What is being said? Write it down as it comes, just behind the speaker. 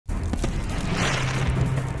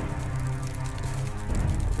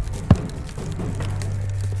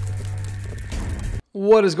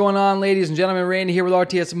What is going on, ladies and gentlemen? Randy here with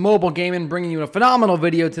RTS Mobile Gaming, bringing you a phenomenal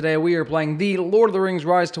video today. We are playing the Lord of the Rings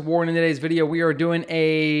Rise to War, and in today's video we are doing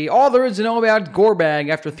all there is to know about Gorbag.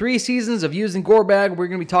 After 3 seasons of using Gorbag, we're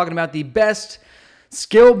going to be talking about the best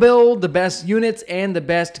skill build, the best units, and the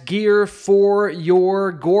best gear for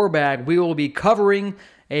your Gorbag. We will be covering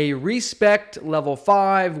a Respect level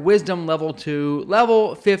 5, Wisdom level 2,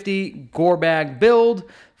 level 50 Gorbag build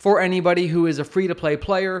for anybody who is a free-to-play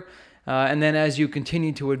player. And then as you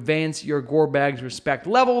continue to advance your Gorbag's Respect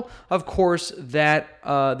level, of course, that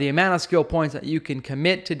the amount of skill points that you can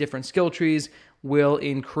commit to different skill trees will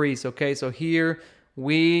increase. Okay, so here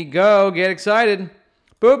we go. Get excited.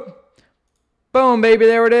 Boop. Boom, baby.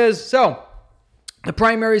 There it is. So the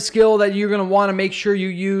primary skill that you're going to want to make sure you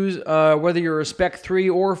use, whether you're a Spec 3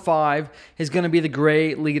 or 5, is going to be the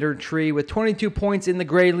Gray Leader tree. With 22 points in the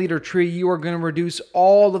Gray Leader tree, you are going to reduce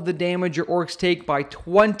all of the damage your orcs take by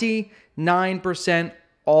 29%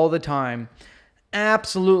 all the time.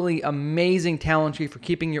 Absolutely amazing talent tree for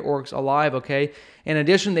keeping your orcs alive, okay? In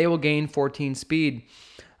addition, they will gain 14 speed.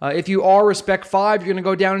 If you are Respect 5, you're going to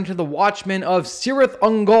go down into the Watchman of Cirith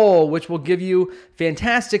Ungol, which will give you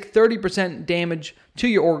fantastic 30% damage to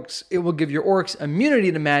your orcs. It will give your orcs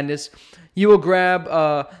immunity to madness. You will grab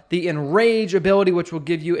the Enrage ability, which will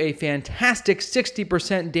give you a fantastic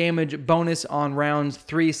 60% damage bonus on rounds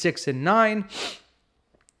 3, 6, and 9.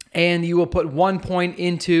 And you will put 1 point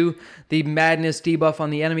into the Madness debuff on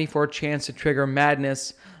the enemy for a chance to trigger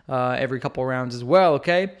Madness every couple rounds as well,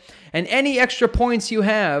 okay? And any extra points you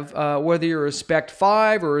have, whether you're a Respect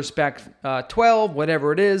 5 or Respect 12,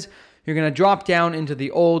 whatever it is, you're going to drop down into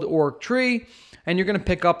the Old Orc tree, and you're going to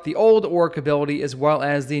pick up the Old Orc ability as well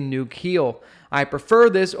as the Nuke Heal. I prefer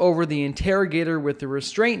this over the Interrogator with the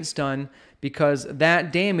Restraint Stun because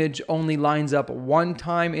that damage only lines up 1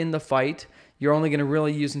 time in the fight. You're only going to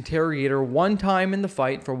really use Interrogator 1 time in the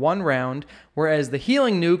fight for 1 round, whereas the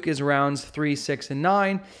Healing Nuke is rounds 3, 6, and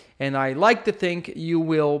 9, and I like to think you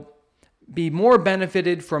will be more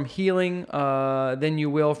benefited from healing than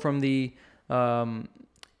you will from the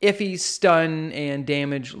iffy stun and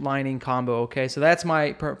damage lining combo, okay? So that's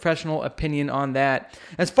my professional opinion on that.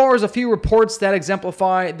 As far as a few reports that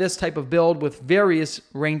exemplify this type of build with various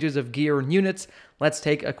ranges of gear and units, let's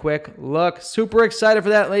take a quick look. Super excited for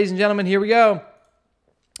that, ladies and gentlemen. Here we go.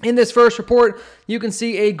 In this first report, you can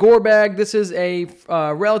see a Gorbag. This is a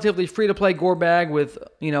relatively free-to-play Gorbag with,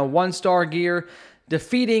 1-star gear,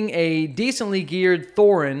 defeating a decently geared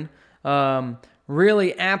Thorin.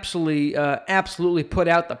 Really absolutely put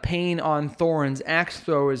out the pain on Thorin's axe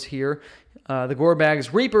throwers here. The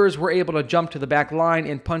Gorbag's Reapers were able to jump to the back line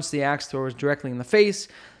and punch the axe throwers directly in the face,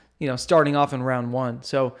 starting off in round 1.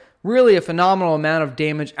 So really a phenomenal amount of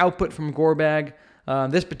damage output from Gorbag.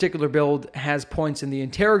 This particular build has points in the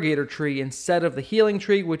Interrogator tree instead of the Healing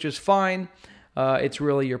tree, which is fine. It's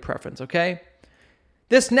really your preference, okay?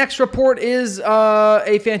 This next report is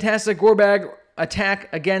a fantastic Gorbag attack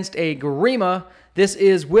against a Grima. This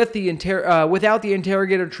is with the without the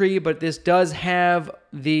Interrogator tree, but this does have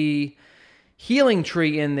the Healing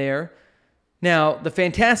tree in there. Now, the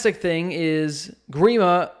fantastic thing is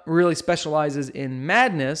Grima really specializes in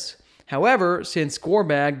Madness. However, since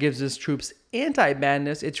Gorbag gives his troops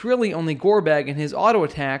anti-madness, it's really only Gorbag and his auto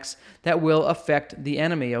attacks that will affect the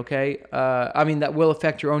enemy, okay? That will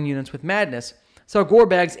affect your own units with madness. So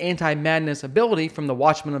Gorbag's anti-madness ability from the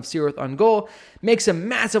Watchman of Cirith Ungol makes him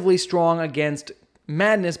massively strong against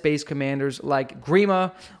madness-based commanders like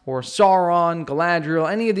Grima or Sauron, Galadriel,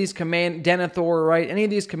 any of these Denethor, right? Any of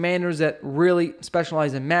these commanders that really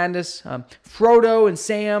specialize in madness. Frodo and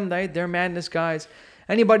Sam, they're madness guys.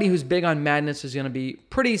 Anybody who's big on madness is going to be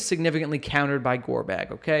pretty significantly countered by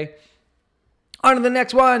Gorbag, okay? On to the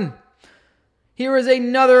next one. Here is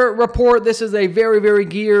another report. This is a very, very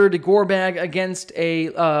geared Gorbag against a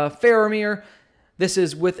Faramir. This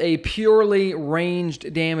is with a purely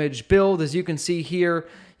ranged damage build. As you can see here,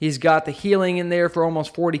 he's got the healing in there for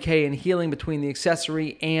almost 40k in healing between the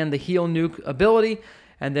accessory and the Heal Nuke ability.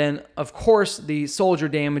 And then, of course, the soldier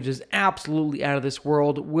damage is absolutely out of this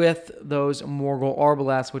world with those Morgul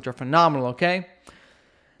Arbalasts, which are phenomenal, okay?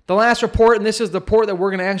 The last report, and this is the report that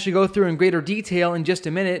we're going to actually go through in greater detail in just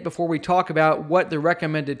a minute before we talk about what the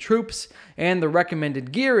recommended troops and the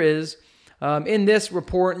recommended gear is. In this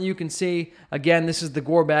report, you can see, again, this is the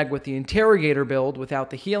Gorbag with the Interrogator build without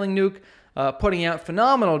the Healing Nuke, putting out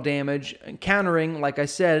phenomenal damage, countering, like I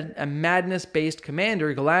said, a madness-based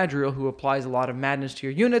commander, Galadriel, who applies a lot of madness to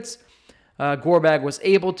your units. Gorbag was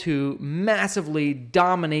able to massively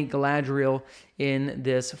dominate Galadriel in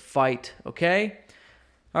this fight, okay?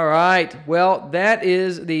 All right, well, that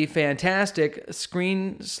is the fantastic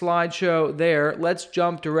screen slideshow there. Let's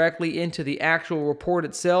jump directly into the actual report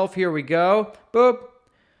itself. Here we go. Boop.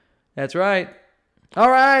 That's right. All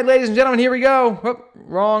right, ladies and gentlemen, here we go. Whoop,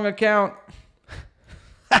 wrong account.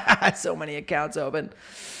 So many accounts open.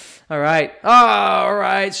 All right. All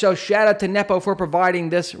right, so shout out to Nepo for providing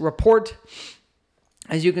this report.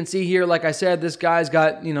 As you can see here, like I said, this guy's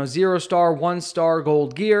got, 0-star, 1-star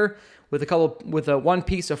gold gear with a one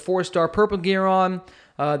piece of 4-star purple gear on.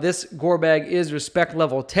 This Gorbag is respect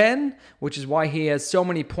level 10, which is why he has so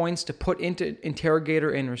many points to put into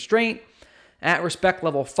Interrogator and Restraint. At respect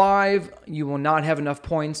level 5, you will not have enough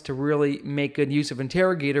points to really make good use of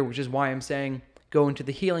Interrogator, which is why I'm saying go into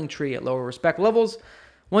the healing tree at lower respect levels.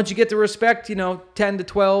 Once you get to respect, 10 to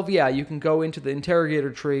 12, yeah, you can go into the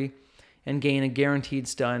Interrogator tree and gain a guaranteed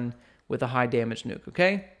stun with a high damage nuke,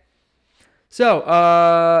 okay? So,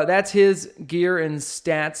 that's his gear and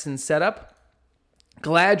stats and setup.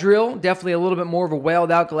 Galadriel, definitely a little bit more of a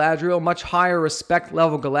wailed out Galadriel, much higher respect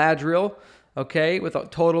level Galadriel, okay, with a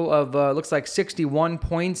total of, looks like 61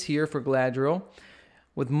 points here for Galadriel,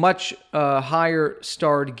 with much higher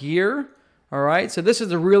starred gear, all right? So this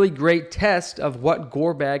is a really great test of what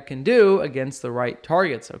Gorbag can do against the right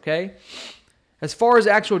targets, okay? As far as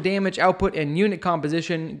actual damage output and unit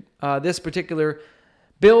composition, this particular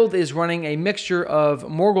build is running a mixture of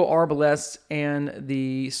Morgul Arbalests and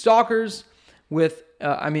the Stalkers with,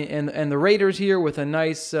 and the Raiders here with a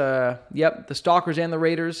nice, the Stalkers and the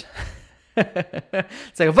Raiders.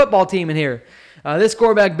 It's like a football team in here. This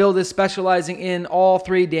Gorbag build is specializing in all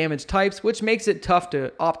 3 damage types, which makes it tough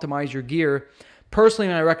to optimize your gear. Personally,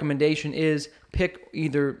 my recommendation is pick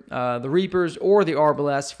either the Reapers or the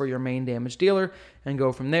Arbalests for your main damage dealer and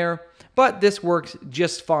go from there. But this works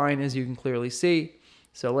just fine, as you can clearly see.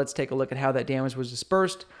 So let's take a look at how that damage was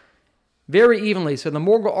dispersed. Very evenly. So the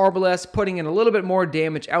Morgul Arbalest putting in a little bit more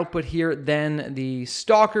damage output here than the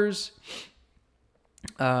Stalkers,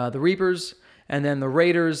 the Reapers, and then the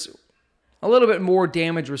Raiders, a little bit more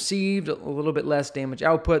damage received, a little bit less damage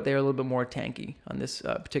output. They're a little bit more tanky on this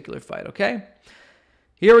particular fight, okay?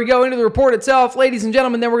 Here we go into the report itself, ladies and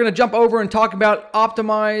gentlemen. Then we're going to jump over and talk about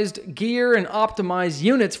optimized gear and optimized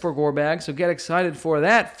units for Gorbag. So get excited for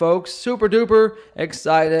that, folks. Super duper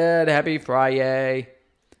excited. Happy Friday.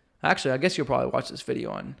 Actually, I guess you'll probably watch this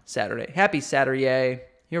video on Saturday. Happy Saturday.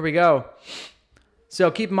 Here we go.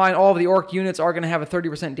 So keep in mind, all of the Orc units are going to have a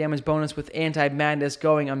 30% damage bonus with Anti-Madness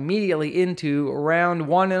going immediately into round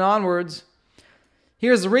 1 and onwards.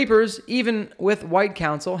 Here's the Reapers, even with White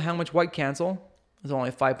Council. How much White Council? It's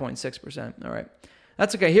only 5.6%. All right.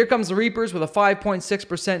 That's okay. Here comes the Reapers with a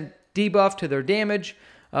 5.6% debuff to their damage,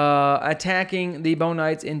 attacking the Bone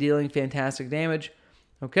Knights and dealing fantastic damage.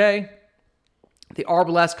 Okay. The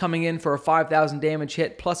Arbalest coming in for a 5,000 damage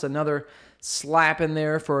hit, plus another slap in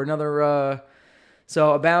there for another,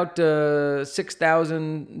 so about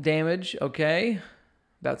 6,000 damage. Okay.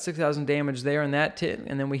 About 6,000 damage there in that tit.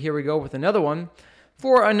 And then here we go with another one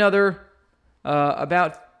for another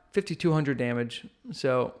about 5,200 damage,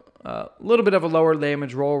 so a little bit of a lower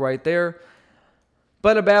damage roll right there,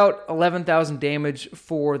 but about 11,000 damage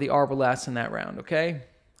for the Arbalest in that round, okay?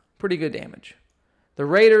 Pretty good damage. The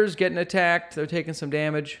Raiders getting attacked, they're taking some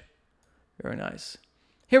damage. Very nice.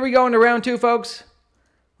 Here we go into round 2, folks.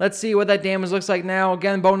 Let's see what that damage looks like now.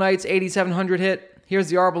 Again, Bone Knights, 8,700 hit. Here's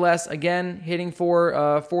the Arbalest, again, hitting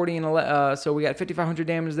for 40 and so we got 5,500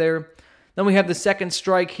 damage there. Then we have the second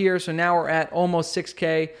strike here, so now we're at almost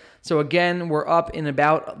 6K. So again, we're up in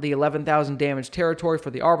about the 11,000 damage territory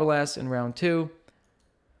for the Arbalest in round 2.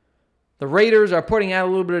 The Raiders are putting out a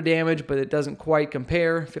little bit of damage, but it doesn't quite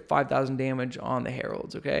compare. 5,000 damage on the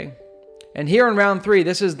Heralds, okay? And here in round 3,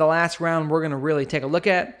 this is the last round we're going to really take a look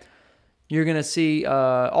at. You're going to see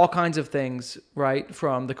all kinds of things, right?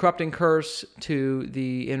 From the Corrupting Curse to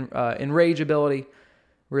the Enrage ability.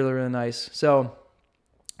 Really, really nice. So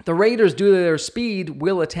the Raiders, due to their speed,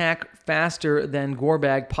 will attack faster than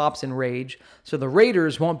Gorbag pops Enrage. So the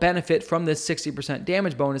Raiders won't benefit from this 60%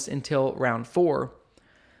 damage bonus until round 4.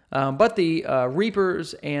 But the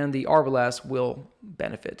Reapers and the Arbalest will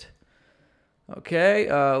benefit.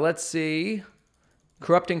 Okay, let's see.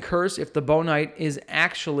 Corrupting Curse, if the Bone Knight is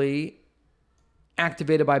actually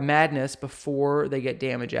activated by Madness before they get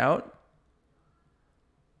damage out.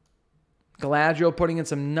 Galadriel putting in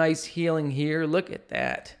some nice healing here. Look at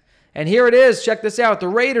that. And here it is. Check this out. The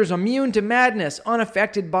Raiders immune to Madness,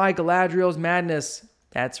 unaffected by Galadriel's Madness.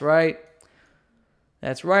 That's right.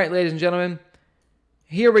 That's right, ladies and gentlemen.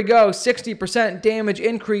 Here we go. 60% damage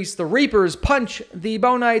increase. The Reapers punch the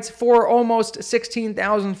Bone Knights for almost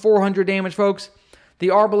 16,400 damage, folks. The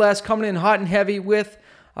Arbalest coming in hot and heavy with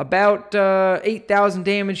about 8,000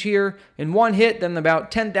 damage here in one hit, then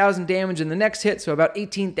about 10,000 damage in the next hit, so about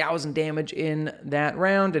 18,000 damage in that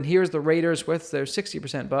round. And here's the Raiders with their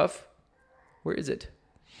 60% buff. Where is it?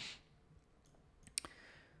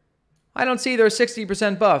 I don't see their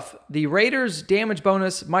 60% buff. The Raiders' damage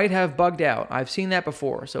bonus might have bugged out. I've seen that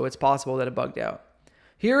before, so it's possible that it bugged out.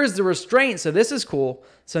 Here is the restraint, so this is cool.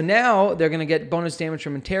 So now they're going to get bonus damage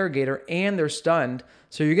from Interrogator, and they're stunned.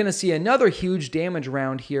 So you're going to see another huge damage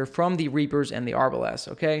round here from the Reapers and the Arbalest,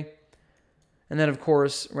 okay? And then, of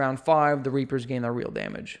course, round 5, the Reapers gain their real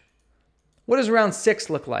damage. What does round 6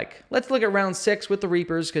 look like? Let's look at round 6 with the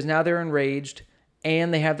Reapers, because now they're enraged,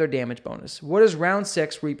 and they have their damage bonus. What does round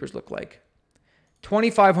 6 Reapers look like?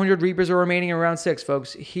 2,500 Reapers are remaining in round 6,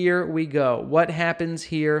 folks. Here we go. What happens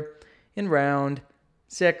here in round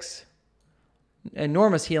 6?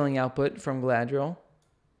 Enormous healing output from Galadriel.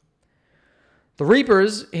 The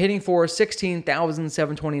Reapers hitting for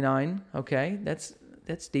 16,729. Okay, that's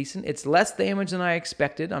decent. It's less damage than I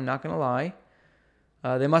expected. I'm not going to lie.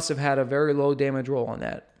 They must have had a very low damage roll on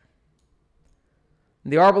that.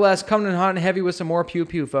 The Arbalest coming in hot and heavy with some more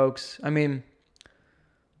pew-pew, folks. I mean...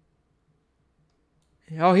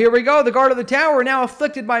 Oh, here we go. The Guard of the Tower now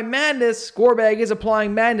afflicted by madness. Gorbag is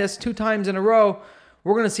applying madness 2 times in a row.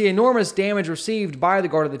 We're going to see enormous damage received by the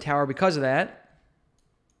Guard of the Tower because of that.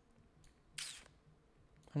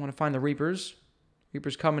 I want to find the Reapers.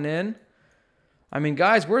 Reapers coming in. I mean,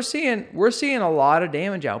 guys, we're seeing a lot of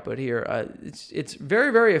damage output here. It's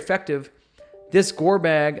very, very effective. This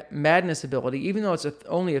Gorbag madness ability, even though it's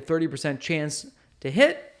only a 30% chance to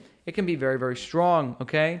hit, it can be very, very strong,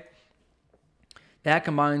 okay? That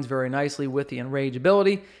combines very nicely with the Enrage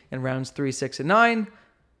ability in rounds 3, 6, and 9.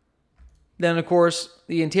 Then, of course,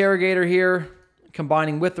 the Interrogator here,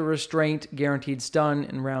 combining with the Restraint, guaranteed stun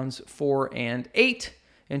in rounds 4 and 8.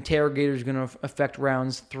 Interrogator is going to affect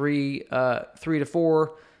rounds 3 to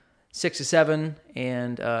 4, 6 to 7,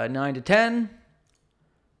 and 9 to 10.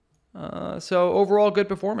 So overall, good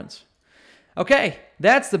performance. Okay,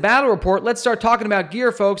 that's the battle report. Let's start talking about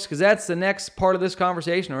gear, folks, because that's the next part of this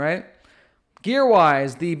conversation, all right?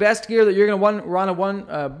 Gear-wise, the best gear that you're going to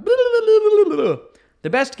the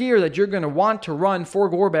best gear that you're going to want to run for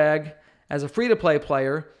Gorbag as a free-to-play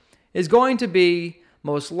player is going to be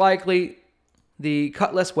most likely the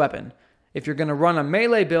Cutlass weapon. If you're going to run a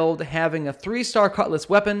melee build, having a 3-star Cutlass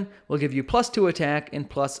weapon will give you +2 attack and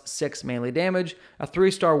 +6 melee damage. A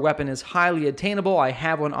 3-star weapon is highly attainable. I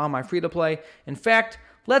have one on my free-to-play. In fact,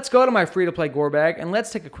 let's go to my free-to-play Gorbag and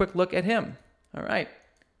let's take a quick look at him. All right.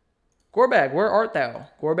 Gorbag, where art thou?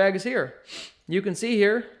 Gorbag is here. You can see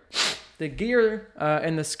here the gear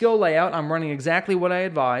and the skill layout. I'm running exactly what I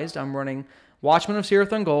advised. I'm running Watchman of Cirith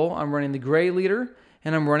Ungol. I'm running the Grey Leader.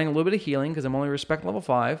 And I'm running a little bit of healing because I'm only respect level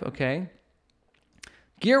 5, okay?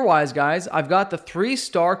 Gear-wise, guys, I've got the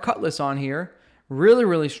 3-star Cutlass on here. Really,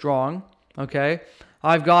 really strong, okay?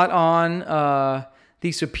 I've got on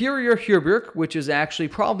the Superior Hauberk, which is actually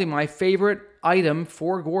probably my favorite item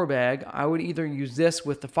for Gorbag. I would either use this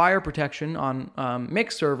with the fire protection on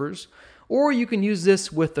mixed servers, or you can use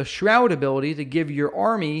this with the Shroud ability to give your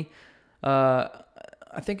army, I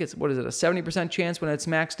think it's, what is it, a 70% chance when it's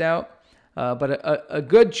maxed out? But a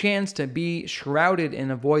good chance to be shrouded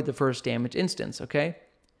and avoid the first damage instance, okay?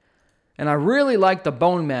 And I really like the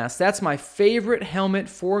Bone Mask. That's my favorite helmet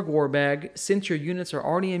for Gorbag. Since your units are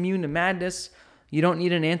already immune to madness, you don't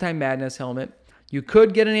need an anti-madness helmet. You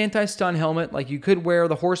could get an anti-stun helmet, like you could wear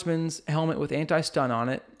the Horseman's helmet with anti-stun on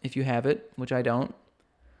it, if you have it, which I don't.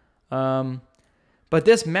 But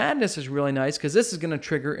this madness is really nice, because this is going to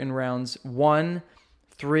trigger in rounds 1,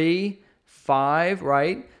 3, 5,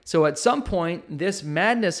 right? So at some point, this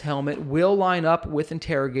madness helmet will line up with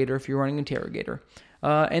Interrogator if you're running Interrogator.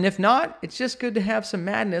 And if not, it's just good to have some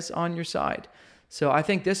madness on your side. So I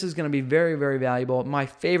think this is going to be very, very valuable. My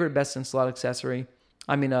favorite best in slot accessory.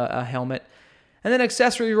 I mean, a helmet. And then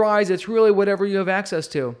accessory-wise, it's really whatever you have access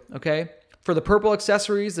to, okay? For the purple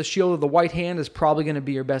accessories, the Shield of the White Hand is probably going to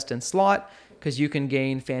be your best in slot because you can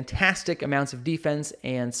gain fantastic amounts of defense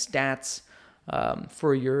and stats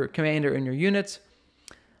for your commander and your units.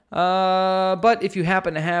 But if you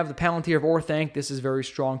happen to have the Palantir of Orthanc, this is very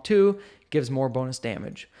strong too. Gives more bonus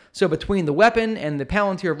damage. So between the weapon and the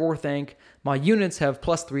Palantir of Orthanc, my units have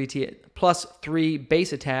 +3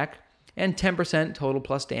 base attack and 10% total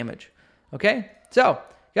plus damage. Okay? So,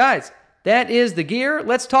 guys, that is the gear.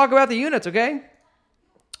 Let's talk about the units, okay?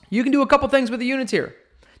 You can do a couple things with the units here,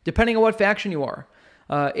 depending on what faction you are.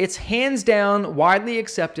 It's hands down widely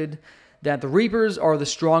accepted that the Reapers are the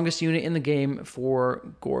strongest unit in the game for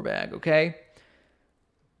Gorbag, okay?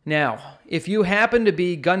 Now, if you happen to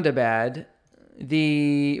be Gundabad,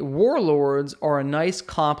 the Warlords are a nice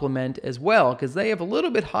complement as well because they have a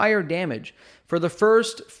little bit higher damage. For the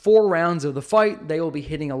first 4 rounds of the fight, they will be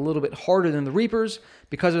hitting a little bit harder than the Reapers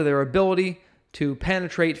because of their ability to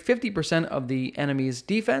penetrate 50% of the enemy's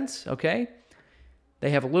defense, okay?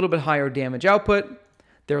 They have a little bit higher damage output.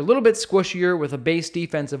 They're a little bit squishier with a base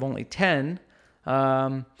defense of only 10.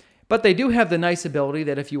 But they do have the nice ability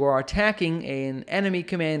that if you are attacking an enemy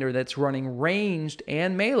commander that's running ranged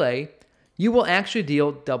and melee, you will actually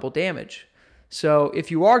deal double damage. So if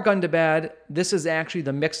you are gun to bad, this is actually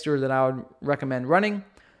the mixture that I would recommend running.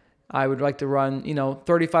 I would like to run,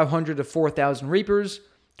 3,500 to 4,000 Reapers,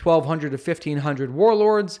 1,200 to 1,500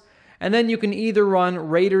 Warlords, and then you can either run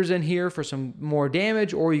Raiders in here for some more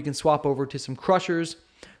damage, or you can swap over to some Crushers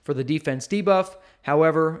for the defense debuff.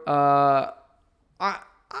 However,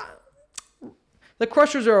 the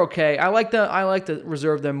Crushers are okay. I like to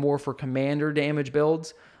reserve them more for commander damage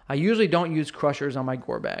builds. I usually don't use Crushers on my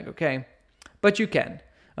Gorbag, okay? But you can.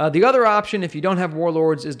 The other option, if you don't have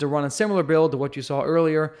Warlords, is to run a similar build to what you saw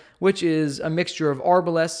earlier, which is a mixture of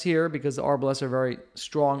Arbalests here, because the Arbalests are very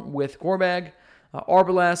strong with Gorbag.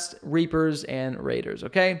 Arbalest, Reapers, and Raiders,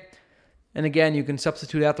 okay? And again, you can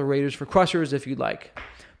substitute out the Raiders for Crushers if you'd like.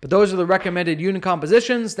 But those are the recommended unit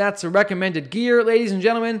compositions. That's the recommended gear, ladies and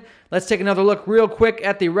gentlemen. Let's take another look real quick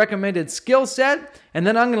at the recommended skill set, and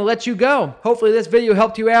then I'm going to let you go. Hopefully this video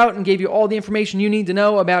helped you out and gave you all the information you need to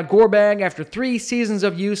know about Gorbag after 3 seasons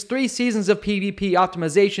of use, 3 seasons of PvP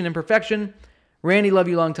optimization and perfection. Randy, love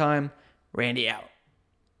you long time. Randy out.